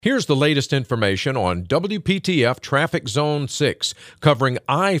Here's the latest information on WPTF Traffic Zone 6, covering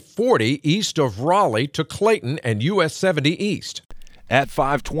I-40 east of Raleigh to Clayton and US 70 east. At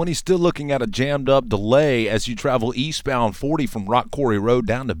 520, still looking at a jammed up delay as you travel eastbound 40 from Rock Quarry Road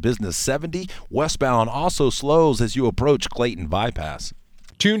down to Business 70. Westbound also slows as you approach Clayton Bypass.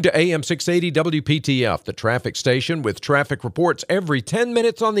 Tune to AM 680 WPTF, the traffic station, with traffic reports every 10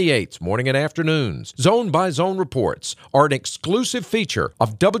 minutes on the 8s, morning and afternoons. Zone-by-zone reports are an exclusive feature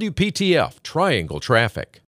of WPTF Triangle Traffic.